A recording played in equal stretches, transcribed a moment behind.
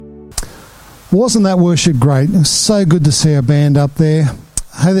Wasn't that worship great? It was so good to see our band up there.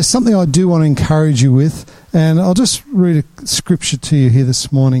 Hey, there's something I do want to encourage you with, and I'll just read a scripture to you here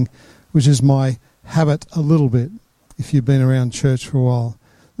this morning, which is my habit a little bit, if you've been around church for a while.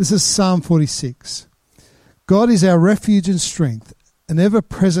 This is Psalm 46. God is our refuge and strength, an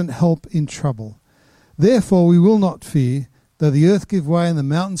ever-present help in trouble. Therefore we will not fear, though the earth give way and the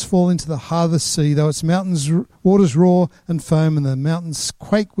mountains fall into the heart of the sea, though its waters roar and foam and the mountains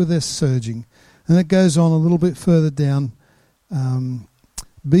quake with their surging. And it goes on a little bit further down.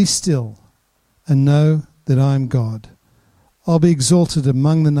 Be still and know that I am God. I'll be exalted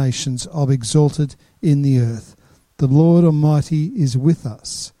among the nations. I'll be exalted in the earth. The Lord Almighty is with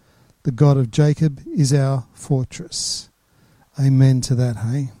us. The God of Jacob is our fortress. Amen to that,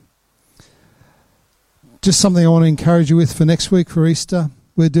 hey? Just something I want to encourage you with for next week for Easter.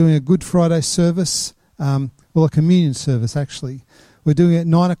 We're doing a Good Friday service, a communion service actually. We're doing it at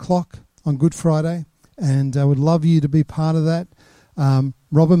 9 o'clock on Good Friday, and I would love you to be part of that.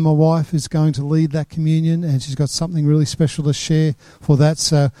 Robin, my wife, is going to lead that communion, and she's got something really special to share for that.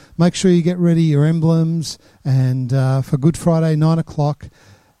 So make sure you get ready your emblems and for Good Friday, 9 o'clock.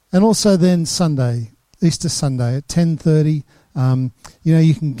 And also then Sunday, Easter Sunday at 10:30.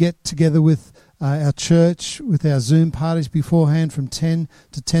 You can get together with our church with our Zoom parties beforehand from 10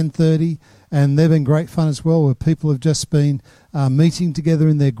 to 10:30. And they've been great fun as well, where people have just been meeting together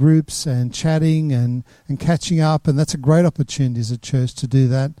in their groups and chatting and catching up. And that's a great opportunity as a church to do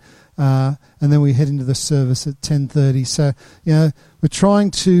that. And then we head into the service at 10:30. So, we're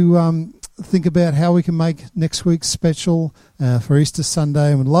trying to think about how we can make next week special for Easter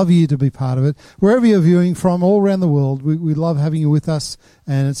Sunday, and we'd love you to be part of it. Wherever you're viewing from, all around the world, we love having you with us,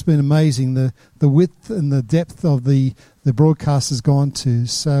 and it's been amazing the width and the depth of the broadcast has gone to.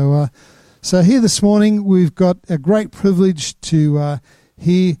 So here this morning, we've got a great privilege to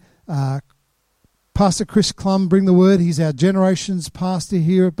hear Pastor Chris Clum bring the word. He's our generations pastor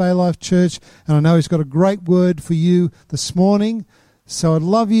here at Bay Life Church, and I know he's got a great word for you this morning. So I'd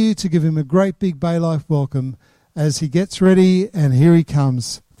love you to give him a great big Bay Life welcome as he gets ready, and here he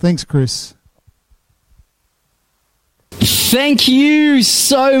comes. Thanks, Chris. Thank you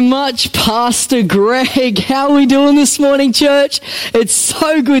so much, Pastor Greg. How are we doing this morning, church? It's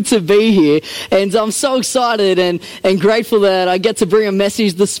so good to be here, and I'm so excited and grateful that I get to bring a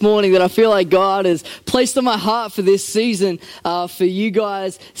message this morning that I feel like God has placed on my heart for this season, for you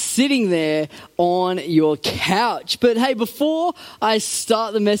guys sitting there on your couch. But hey, before I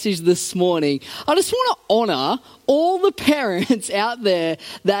start the message this morning, I just want to honor all the parents out there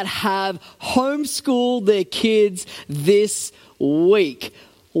that have homeschooled their kids this week.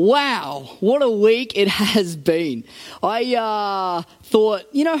 Wow, what a week it has been. I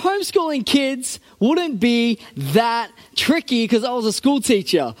thought, homeschooling kids wouldn't be that tricky because I was a school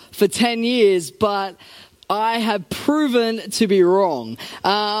teacher for 10 years, but I have proven to be wrong.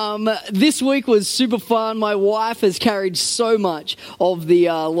 This week was super fun. My wife has carried so much of the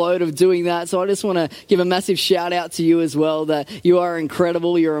load of doing that. So I just want to give a massive shout out to you as well, that you are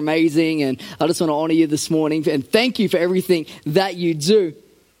incredible. You're amazing. And I just want to honor you this morning and thank you for everything that you do.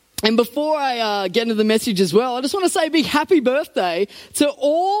 And before I get into the message as well, I just want to say a big happy birthday to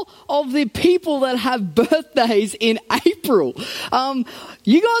all of the people that have birthdays in April.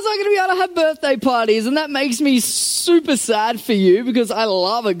 You guys are going to be able to have birthday parties, and that makes me super sad for you because I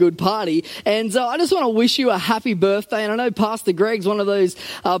love a good party. And I just want to wish you a happy birthday. And I know Pastor Greg's one of those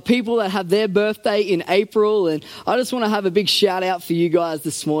people that have their birthday in April. And I just want to have a big shout out for you guys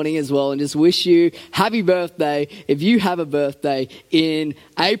this morning as well, and just wish you happy birthday if you have a birthday in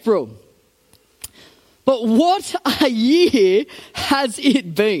April. But what a year has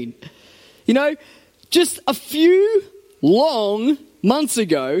it been? Just a few long months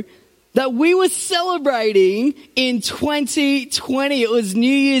ago that we were celebrating in 2020. It was New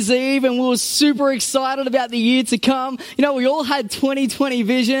Year's Eve, and we were super excited about the year to come. We all had 2020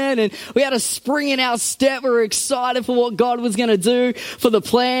 vision, and we had a spring in our step. We were excited for what God was going to do, for the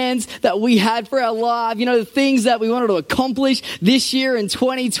plans that we had for our life, the things that we wanted to accomplish this year in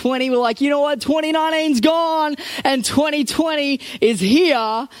 2020. We're like, 2019's gone, and 2020 is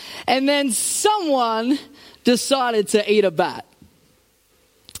here. And then someone decided to eat a bat.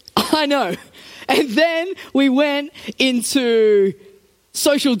 I know. And then we went into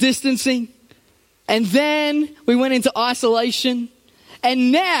social distancing, and then we went into isolation,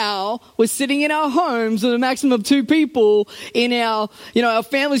 and now we're sitting in our homes with a maximum of 2 people in our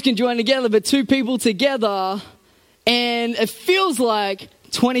families can join together, but 2 people together, and it feels like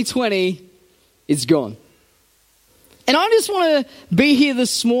 2020 is gone. And I just want to be here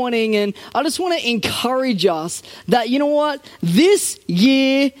this morning, and I just want to encourage us that, you know what, this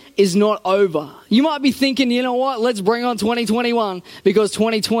year is not over. You might be thinking, you know what, let's bring on 2021 because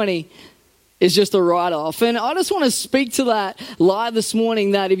 2020 is just a write-off. And I just want to speak to that lie this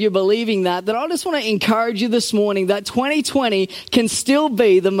morning, that if you're believing that I just want to encourage you this morning that 2020 can still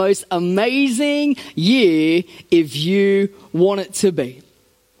be the most amazing year if you want it to be.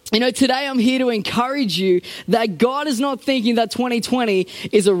 You know, today I'm here to encourage you that God is not thinking that 2020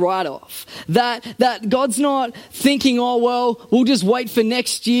 is a write-off. That God's not thinking, oh, well, we'll just wait for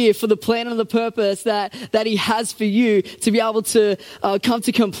next year for the plan and the purpose that He has for you to be able to come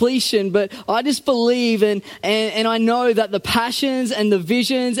to completion. But I just believe and I know that the passions and the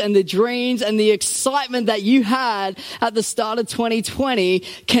visions and the dreams and the excitement that you had at the start of 2020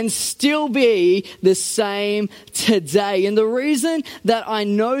 can still be the same today. And the reason that I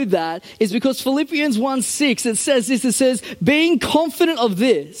know that is because Philippians 1:6, it says this, it says, being confident of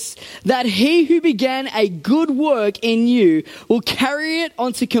this, that He who began a good work in you will carry it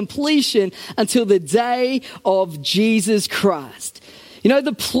on to completion until the day of Jesus Christ. You know,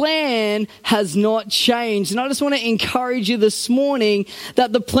 the plan has not changed. And I just want to encourage you this morning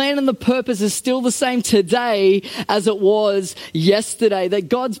that the plan and the purpose is still the same today as it was yesterday. That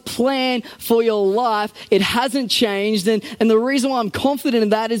God's plan for your life, it hasn't changed. And the reason why I'm confident in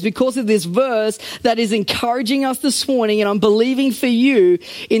that is because of this verse that is encouraging us this morning. And I'm believing for you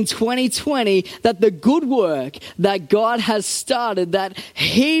in 2020 that the good work that God has started, that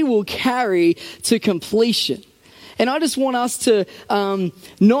He will carry to completion. And I just want us to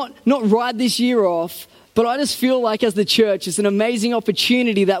not ride this year off, but I just feel like as the church, it's an amazing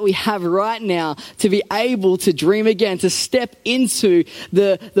opportunity that we have right now to be able to dream again, to step into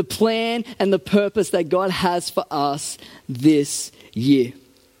the plan and the purpose that God has for us this year.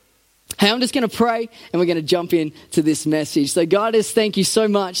 Hey, I'm just going to pray and we're going to jump into this message. So God, I just thank you so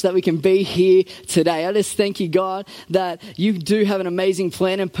much that we can be here today. I just thank you, God, that you do have an amazing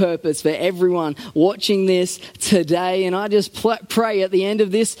plan and purpose for everyone watching this today. And I just pray at the end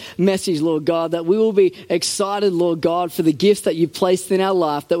of this message, Lord God, that we will be excited, Lord God, for the gifts that you've placed in our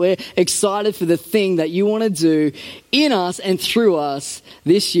life, that we're excited for the thing that you want to do in us and through us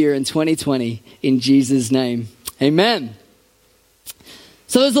this year in 2020. In Jesus' name, amen.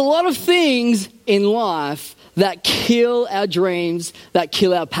 So there's a lot of things in life that kill our dreams, that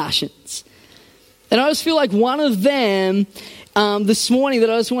kill our passions. And I just feel like one of them this morning that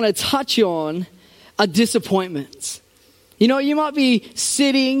I just want to touch on are disappointments. You know, you might be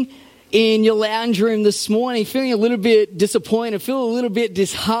sitting in your lounge room this morning feeling a little bit disappointed, feeling a little bit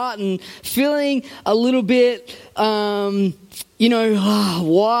disheartened, feeling a little bit, why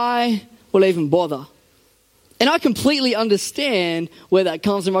would I even bother? And I completely understand where that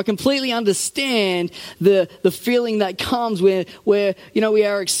comes from. I completely understand the feeling that comes where we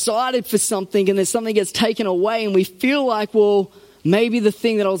are excited for something and then something gets taken away and we feel like, well, maybe the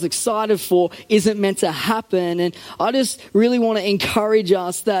thing that I was excited for isn't meant to happen. And I just really want to encourage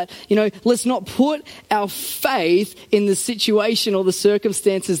us that, let's not put our faith in the situation or the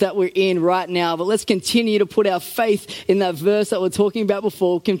circumstances that we're in right now, but let's continue to put our faith in that verse that we're talking about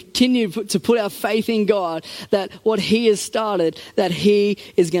before. Continue to put our faith in God, that what He has started, that He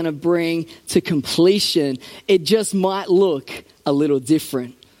is going to bring to completion. It just might look a little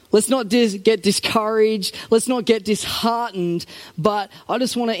different. Let's not get discouraged. Let's not get disheartened. But I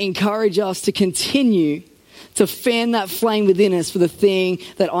just want to encourage us to continue to fan that flame within us for the thing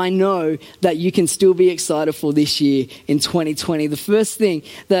that I know that you can still be excited for this year in 2020. The first thing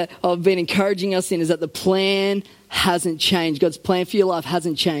that I've been encouraging us in is that the plan hasn't changed. God's plan for your life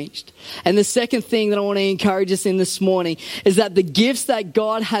hasn't changed. And the second thing that I want to encourage us in this morning is that the gifts that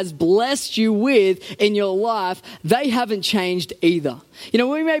God has blessed you with in your life, they haven't changed either.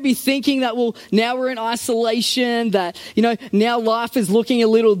 We may be thinking that, well, now we're in isolation, that, now life is looking a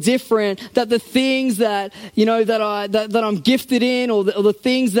little different, that the things that, that I'm gifted in or the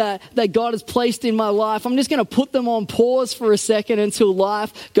things that God has placed in my life, I'm just going to put them on pause for a second until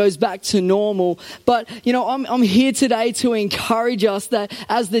life goes back to normal. But, I'm here today to encourage us that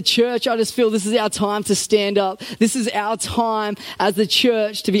as the church, I just feel this is our time to stand up. This is our time as the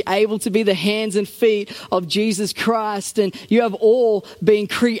church to be able to be the hands and feet of Jesus Christ. And you have all been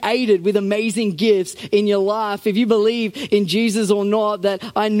created with amazing gifts in your life. If you believe in Jesus or not, that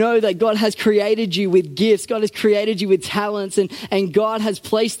I know that God has created you with gifts. God has created you with talents and God has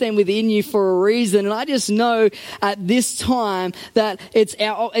placed them within you for a reason. And I just know at this time that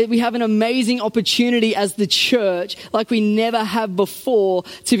we have an amazing opportunity as the church church like we never have before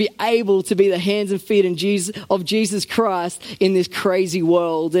to be able to be the hands and feet of Jesus Christ in this crazy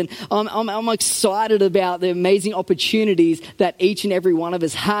world. And I'm excited about the amazing opportunities that each and every one of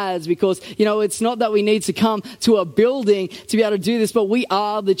us has, because, it's not that we need to come to a building to be able to do this, but we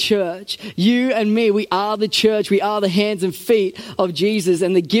are the church. You and me, we are the church. We are the hands and feet of Jesus,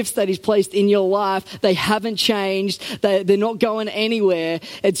 and the gifts that he's placed in your life, they haven't changed. They're not going anywhere.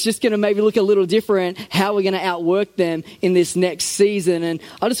 It's just going to maybe look a little different how we're going to outwork them in this next season. And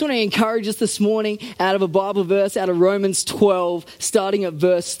I just want to encourage us this morning out of a Bible verse, out of Romans 12, starting at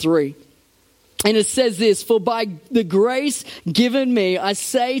verse 3. And it says this: "For by the grace given me, I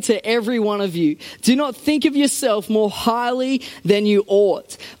say to every one of you, do not think of yourself more highly than you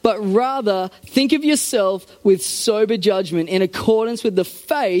ought, but rather think of yourself with sober judgment in accordance with the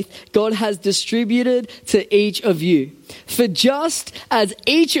faith God has distributed to each of you. For just as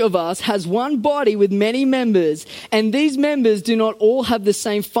each of us has one body with many members, and these members do not all have the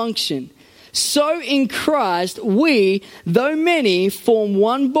same function, so in Christ we, though many, form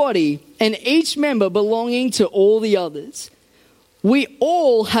one body, and each member belonging to all the others. We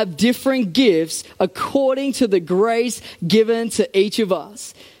all have different gifts according to the grace given to each of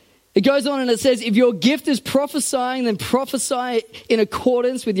us." It goes on and it says, "If your gift is prophesying, then prophesy in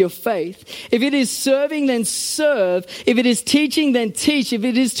accordance with your faith. If it is serving, then serve. If it is teaching, then teach. If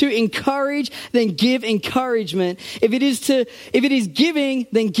it is to encourage, then give encouragement. If it is giving,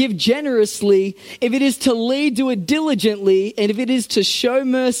 then give generously. If it is to lead, do it diligently. And if it is to show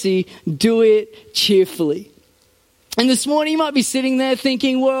mercy, do it cheerfully." And this morning you might be sitting there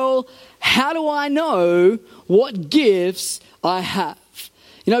thinking, well, how do I know what gifts I have?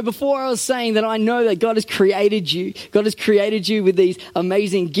 Before I was saying that I know that God has created you. God has created you with these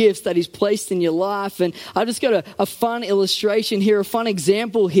amazing gifts that he's placed in your life. And I just got a fun illustration here, a fun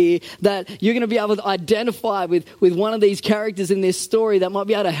example here that you're going to be able to identify with one of these characters in this story that might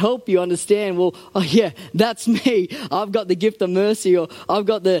be able to help you understand, well, oh yeah, that's me. I've got the gift of mercy, or I've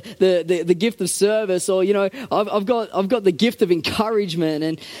got the gift of service, or, I've got the gift of encouragement.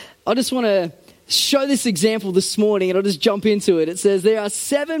 And I just want to show this example this morning, and I'll just jump into it. It says, "There are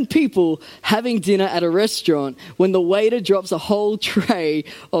 7 people having dinner at a restaurant when the waiter drops a whole tray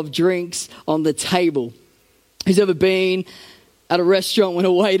of drinks on the table." Who's ever been at a restaurant when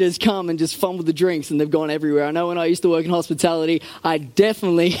a waiter's come and just fumbled the drinks and they've gone everywhere? I know when I used to work in hospitality, I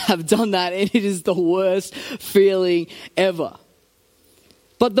definitely have done that, and it is the worst feeling ever.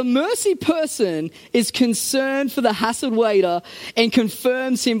 But the mercy person is concerned for the hassled waiter and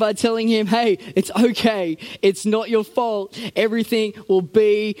confirms him by telling him, "Hey, it's okay. It's not your fault. Everything will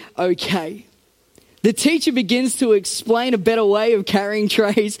be okay." The teacher begins to explain a better way of carrying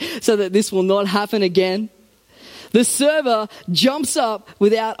trays so that this will not happen again. The server jumps up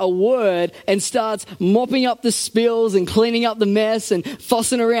without a word and starts mopping up the spills and cleaning up the mess and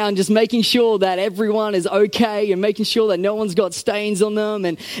fussing around, just making sure that everyone is okay and making sure that no one's got stains on them.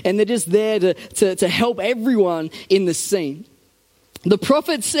 And they're just there to help everyone in the scene. The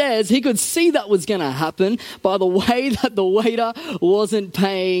prophet says he could see that was going to happen by the way that the waiter wasn't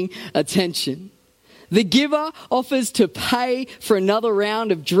paying attention. The giver offers to pay for another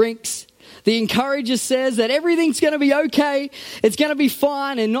round of drinks. The encourager says that everything's going to be okay. It's going to be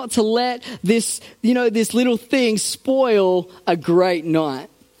fine, and not to let this little thing spoil a great night.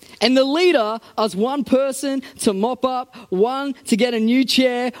 And the leader asks one person to mop up, one to get a new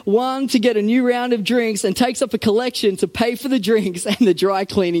chair, one to get a new round of drinks, and takes up a collection to pay for the drinks and the dry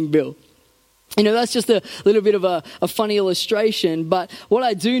cleaning bill. That's just a little bit of a funny illustration, but what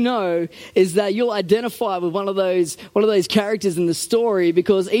I do know is that you'll identify with one of those characters in the story,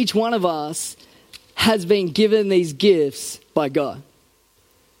 because each one of us has been given these gifts by God.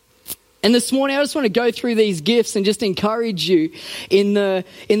 And this morning, I just want to go through these gifts and just encourage you in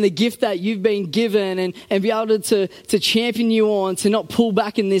the gift that you've been given, and be able to champion you on, to not pull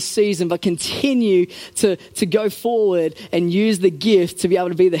back in this season, but continue to go forward and use the gift to be able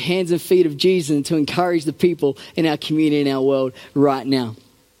to be the hands and feet of Jesus and to encourage the people in our community, in our world right now.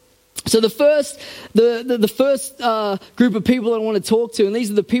 So the first group of people I want to talk to, and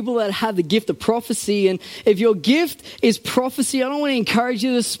these are the people that have the gift of prophecy. And if your gift is prophecy, I don't want to encourage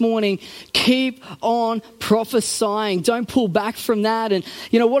you this morning, keep on prophesying. Don't pull back from that. And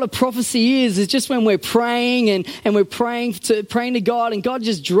what a prophecy is just when we're praying and we're praying to God, and God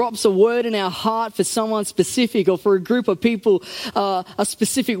just drops a word in our heart for someone specific, or for a group of people, a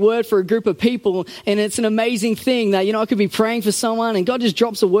specific word for a group of people. And it's an amazing thing that, I could be praying for someone and God just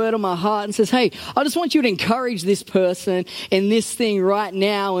drops a word on my heart and says, hey, I just want you to encourage this person in this thing right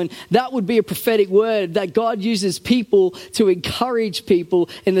now. And that would be a prophetic word, that God uses people to encourage people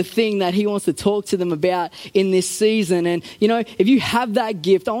in the thing that he wants to talk to them about in this season. And, if you have that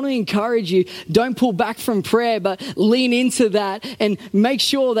gift, I want to encourage you, don't pull back from prayer, but lean into that and make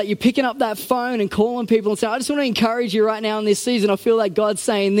sure that you're picking up that phone and calling people and say, I just want to encourage you right now in this season. I feel like God's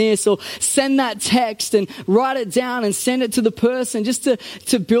saying this. Or send that text and write it down and send it to the person just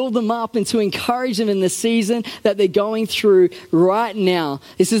to build them up and to encourage them in the season that they're going through right now.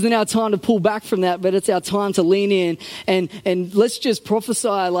 This isn't our time to pull back from that, but it's our time to lean in and let's just prophesy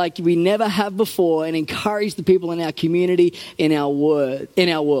like we never have before and encourage the people in our community, in our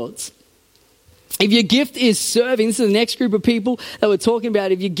worlds. If your gift is serving, this is the next group of people that we're talking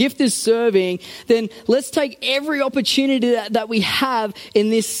about. If your gift is serving, then let's take every opportunity that we have in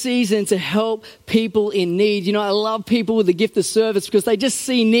this season to help people in need. I love people with the gift of service because they just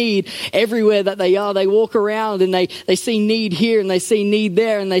see need everywhere that they are. They walk around and they see need here and they see need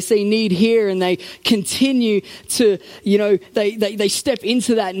there and they see need here and they continue to, they step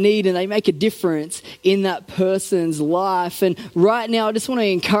into that need and they make a difference in that person's life. And right now, I just want to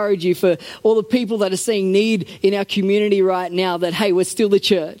encourage you for all the people that are seeing need in our community right now, that, hey, we're still the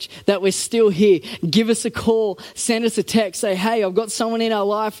church, that we're still here. Give us a call, send us a text, say, hey, I've got someone in our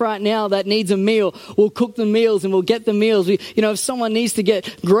life right now that needs a meal. We'll cook the meals and we'll get the meals. If someone needs to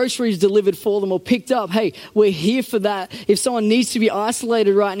get groceries delivered for them or picked up, hey, we're here for that. If someone needs to be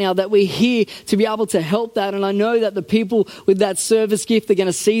isolated right now, that we're here to be able to help that. And I know that the people with that service gift are going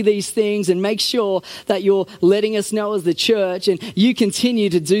to see these things and make sure that you're letting us know as the church, and you continue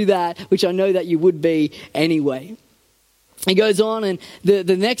to do that, which I know that you would be anyway. He goes on, and the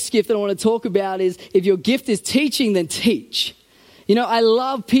next gift that I want to talk about is, if your gift is teaching, then teach. I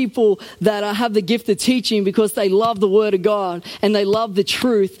love people that have the gift of teaching because they love the Word of God and they love the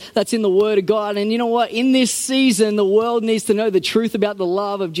truth that's in the Word of God. And you know what? In this season, the world needs to know the truth about the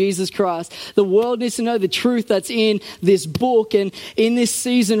love of Jesus Christ. The world needs to know the truth that's in this book. And in this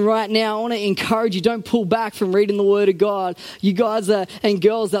season right now, I want to encourage you, don't pull back from reading the Word of God. You guys and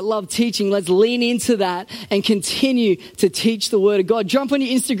girls that love teaching, let's lean into that and continue to teach the Word of God. Jump on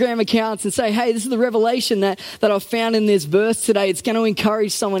your Instagram accounts and say, hey, this is the revelation that I found in this verse today. It's going to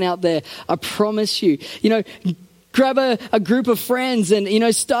encourage someone out there. I promise you. Grab a group of friends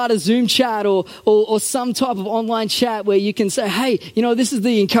and, start a Zoom chat or some type of online chat where you can say, hey, this is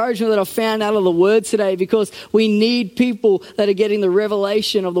the encouragement that I found out of the Word today, because we need people that are getting the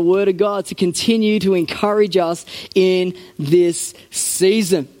revelation of the Word of God to continue to encourage us in this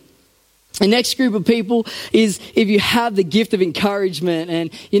season. The next group of people is if you have the gift of encouragement.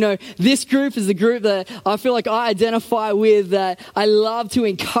 And, this group is the group that I feel like I identify with, that I love to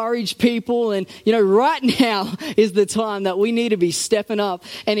encourage people. And, right now is the time that we need to be stepping up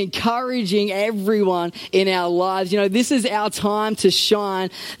and encouraging everyone in our lives. This is our time to shine,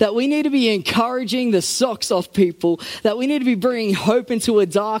 that we need to be encouraging the socks off people, that we need to be bringing hope into a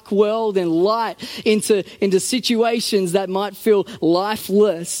dark world and light into situations that might feel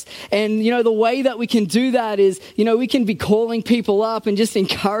lifeless. And, the way that we can do that is, we can be calling people up and just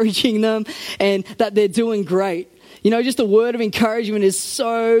encouraging them and that they're doing great. Just a word of encouragement is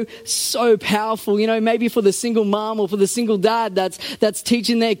so, so powerful. Maybe for the single mom or for the single dad that's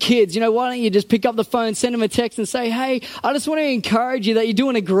teaching their kids, why don't you just pick up the phone, send them a text and say, hey, I just want to encourage you that you're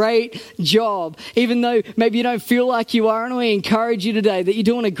doing a great job. Even though maybe you don't feel like you are, I want to encourage you today that you're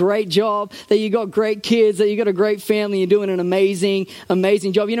doing a great job, that you got great kids, that you got a great family, you're doing an amazing,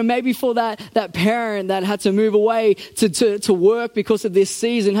 amazing job. Maybe for that parent that had to move away to work because of this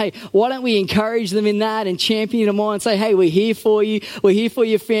season, hey, why don't we encourage them in that and champion them on and say, hey, we're here for you. We're here for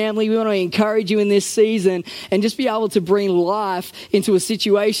your family. We want to encourage you in this season, and just be able to bring life into a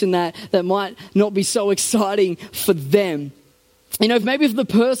situation that might not be so exciting for them. Maybe for the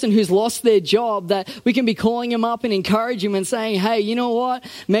person who's lost their job, that we can be calling them up and encouraging them and saying, hey, you know what?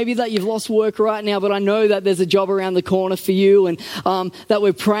 Maybe that you've lost work right now, but I know that there's a job around the corner for you, and that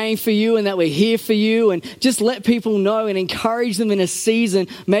we're praying for you and that we're here for you. And just let people know and encourage them in a season,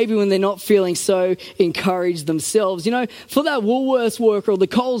 maybe when they're not feeling so encouraged themselves. For that Woolworths worker or the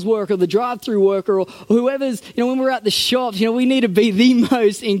Coles worker or the drive-through worker or whoever's, when we're at the shops, we need to be the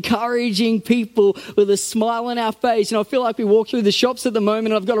most encouraging people with a smile on our face. I feel like we walk through the shops at the moment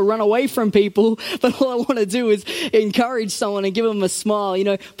and I've got to run away from people, but all I want to do is encourage someone and give them a smile.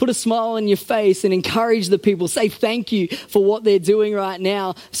 Put a smile on your face and encourage the people. Say thank you for what they're doing right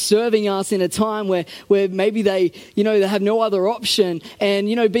now, serving us in a time where maybe they have no other option. And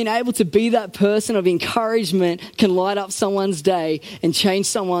being able to be that person of encouragement can light up someone's day and change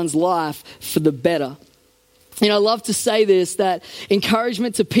someone's life for the better. I love to say this, that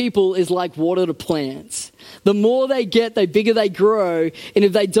encouragement to people is like water to plants. The more they get, the bigger they grow. And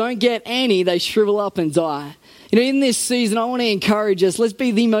if they don't get any, they shrivel up and die. In this season, I want to encourage us. Let's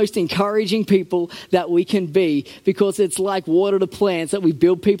be the most encouraging people that we can be, because it's like water to plants, that we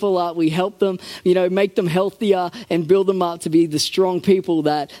build people up, we help them, make them healthier and build them up to be the strong people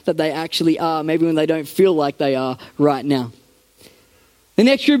that they actually are, maybe when they don't feel like they are right now. The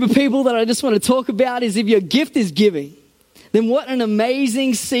next group of people that I just want to talk about is, if your gift is giving, then what an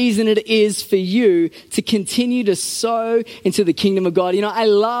amazing season it is for you to continue to sow into the kingdom of God. I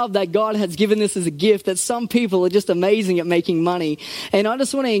love that God has given this as a gift, that some people are just amazing at making money. And I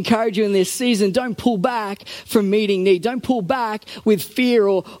just want to encourage you in this season, don't pull back from meeting need. Don't pull back with fear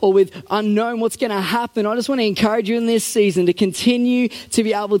or with unknown what's going to happen. I just want to encourage you in this season to continue to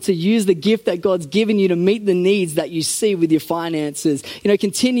be able to use the gift that God's given you to meet the needs that you see with your finances.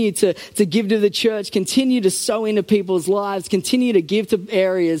 Continue to give to the church, continue to sow into people's lives, continue to give to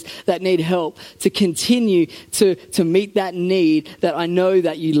areas that need help, to continue to meet that need that I know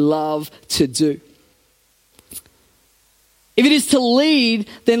that you love to do. If it is to lead,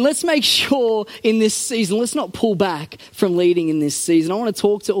 then let's make sure in this season, let's not pull back from leading in this season. I want to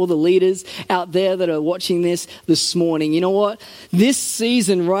talk to all the leaders out there that are watching this morning. You know what? This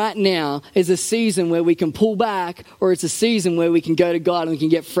season right now is a season where we can pull back, or it's a season where we can go to God and we can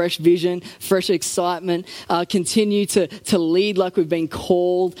get fresh vision, fresh excitement, continue to lead like we've been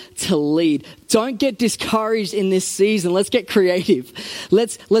called to lead. Don't get discouraged in this season. Let's get creative.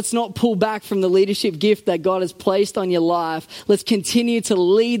 Let's not pull back from the leadership gift that God has placed on your life. Let's continue to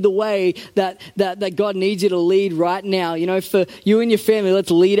lead the way that God needs you to lead right now. For you and your family,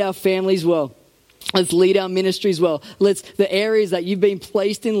 let's lead our families well. Let's lead our ministries well. The areas that you've been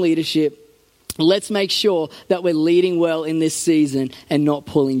placed in leadership, let's make sure that we're leading well in this season and not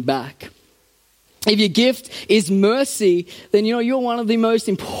pulling back. If your gift is mercy, then you're one of the most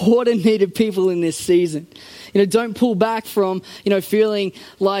important needed people in this season. Don't pull back from feeling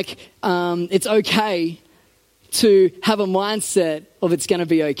like it's okay to have a mindset of it's going to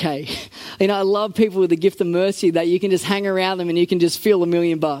be okay. I love people with the gift of mercy, that you can just hang around them and you can just feel $1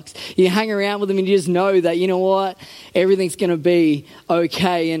 million. You hang around with them and you just know that, everything's going to be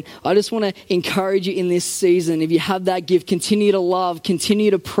okay. And I just want to encourage you in this season, if you have that gift, continue to love,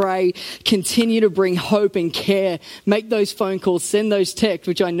 continue to pray, continue to bring hope and care. Make those phone calls, send those texts,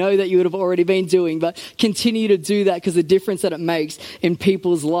 which I know that you would have already been doing, but continue to do that, because the difference that it makes in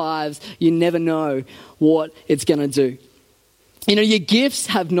people's lives, you never know what it's going to do. Your gifts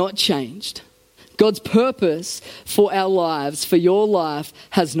have not changed. God's purpose for our lives, for your life,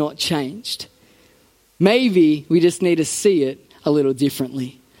 has not changed. Maybe we just need to see it a little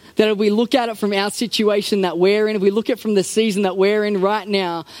differently. That if we look at it from our situation that we're in, if we look at it from the season that we're in right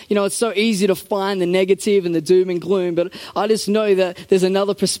now, it's so easy to find the negative and the doom and gloom. But I just know that there's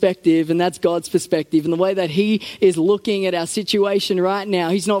another perspective, and that's God's perspective. And the way that He is looking at our situation right now,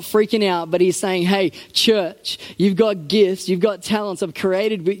 He's not freaking out, but He's saying, hey, church, you've got gifts, you've got talents. I've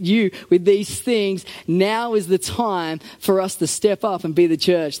created you with these things. Now is the time for us to step up and be the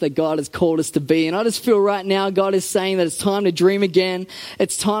church that God has called us to be. And I just feel right now God is saying that it's time to dream again.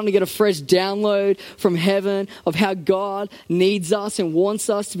 It's time to get a fresh download from heaven of how God needs us and wants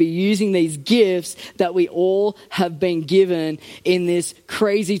us to be using these gifts that we all have been given in this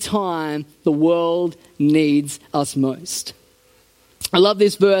crazy time the world needs us most. I love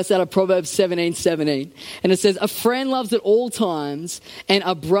this verse out of Proverbs 17:17. And it says, a friend loves at all times, and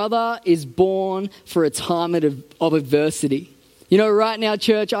a brother is born for a time of adversity. Right now,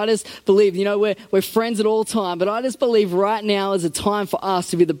 church, I just believe, we're friends at all time, but I just believe right now is a time for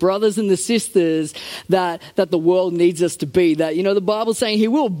us to be the brothers and the sisters that the world needs us to be. That, the Bible's saying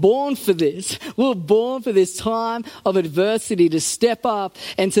here, we were born for this. We were born for this time of adversity, to step up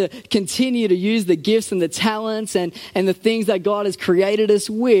and to continue to use the gifts and the talents and the things that God has created us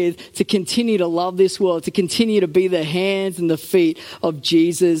with, to continue to love this world, to continue to be the hands and the feet of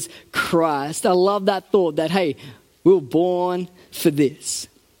Jesus Christ. I love that thought that, hey, we were born for this.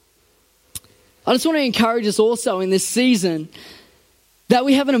 I just want to encourage us also in this season that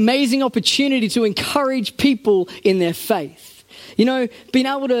we have an amazing opportunity to encourage people in their faith. Being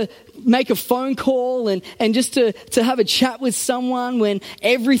able to make a phone call and just to have a chat with someone when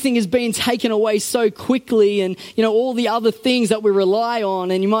everything is being taken away so quickly, and all the other things that we rely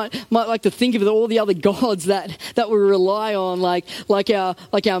on, and you might like to think of all the other gods that we rely on, like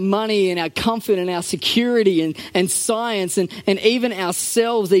our money and our comfort and our security and science and even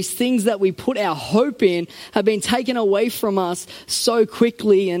ourselves. These things that we put our hope in have been taken away from us so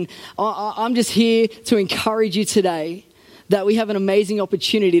quickly. And I'm just here to encourage you today that we have an amazing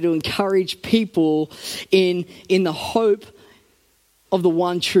opportunity to encourage people in the hope of the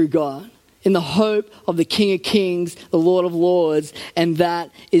one true God, in the hope of the King of Kings, the Lord of Lords, and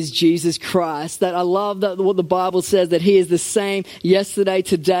that is Jesus Christ. That I love that what the Bible says, that he is the same yesterday,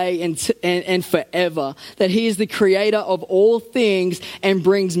 today, and forever. That he is the creator of all things and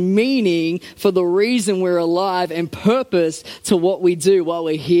brings meaning for the reason we're alive and purpose to what we do while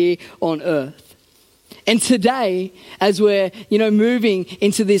we're here on earth. And today, as we're, moving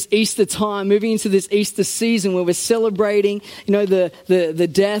into this Easter time, moving into this Easter season where we're celebrating, the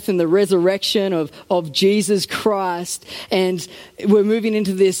death and the resurrection of Jesus Christ, and we're moving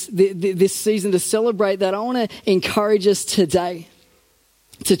into this season to celebrate that, I want to encourage us today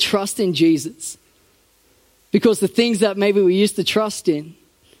to trust in Jesus. Because the things that maybe we used to trust in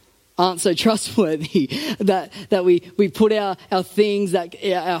aren't so trustworthy, that we put our things,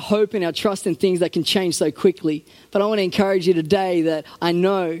 our hope and our trust in things that can change so quickly. But I want to encourage you today that I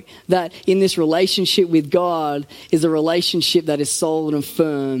know that in this relationship with God is a relationship that is solid and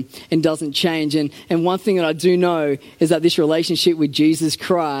firm and doesn't change. And one thing that I do know is that this relationship with Jesus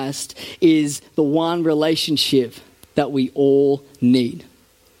Christ is the one relationship that we all need.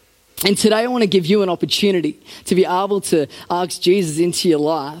 And today I want to give you an opportunity to be able to ask Jesus into your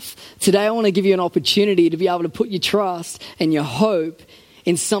life. Today I want to give you an opportunity to be able to put your trust and your hope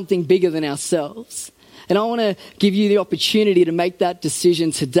in something bigger than ourselves. And I want to give you the opportunity to make that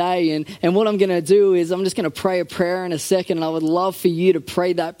decision today. And what I'm going to do is I'm just going to pray a prayer in a second. And I would love for you to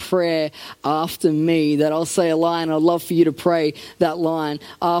pray that prayer after me. That I'll say a line. I'd love for you to pray that line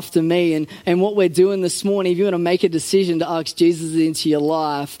after me. And what we're doing this morning, if you want to make a decision to ask Jesus into your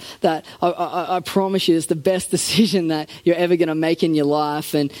life, that I promise you it's the best decision that you're ever going to make in your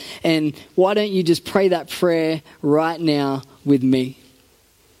life. And why don't you just pray that prayer right now with me?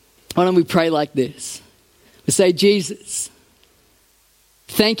 Why don't we pray like this? We say, Jesus,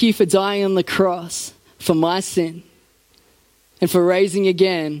 thank you for dying on the cross for my sin and for raising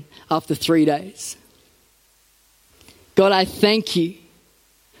again after 3 days. God, I thank you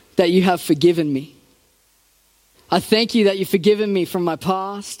that you have forgiven me. I thank you that you've forgiven me from my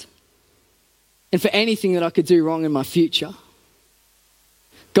past and for anything that I could do wrong in my future.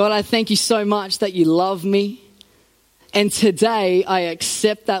 God, I thank you so much that you love me. And today I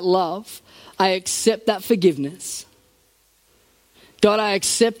accept that love. I accept that forgiveness. God, I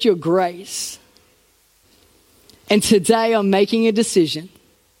accept your grace. And today I'm making a decision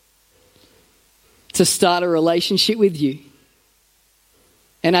to start a relationship with you.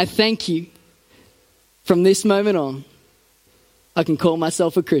 And I thank you. From this moment on, I can call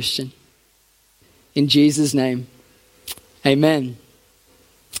myself a Christian. In Jesus' name, amen.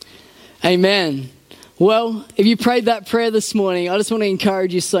 Amen. Well, if you prayed that prayer this morning, I just want to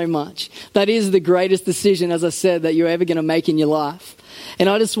encourage you so much. That is the greatest decision, as I said, that you're ever going to make in your life. And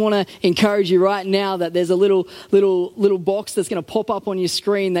I just want to encourage you right now that there's a little box that's going to pop up on your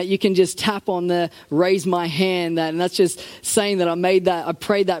screen that you can just tap on the raise my hand. And that's just saying that I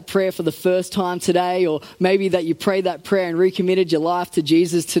prayed that prayer for the first time today, or maybe that you prayed that prayer and recommitted your life to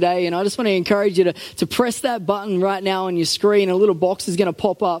Jesus today. And I just want to encourage you to press that button right now on your screen. A little box is going to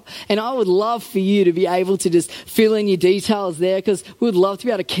pop up. And I would love for you to be able to just fill in your details there, because we would love to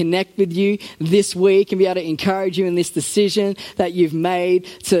be able to connect with you this week and be able to encourage you in this decision that you've made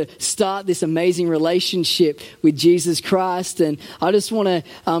to start this amazing relationship with Jesus Christ. And I just want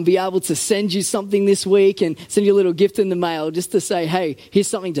to be able to send you something this week and send you a little gift in the mail just to say, hey, here's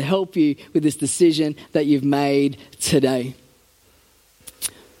something to help you with this decision that you've made today.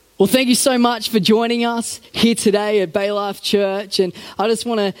 Well, thank you so much for joining us here today at Bay Life Church. And I just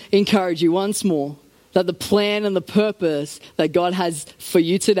want to encourage you once more that the plan and the purpose that God has for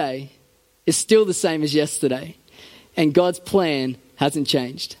you today is still the same as yesterday. And God's plan hasn't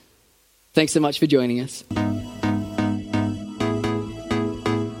changed. Thanks so much for joining us.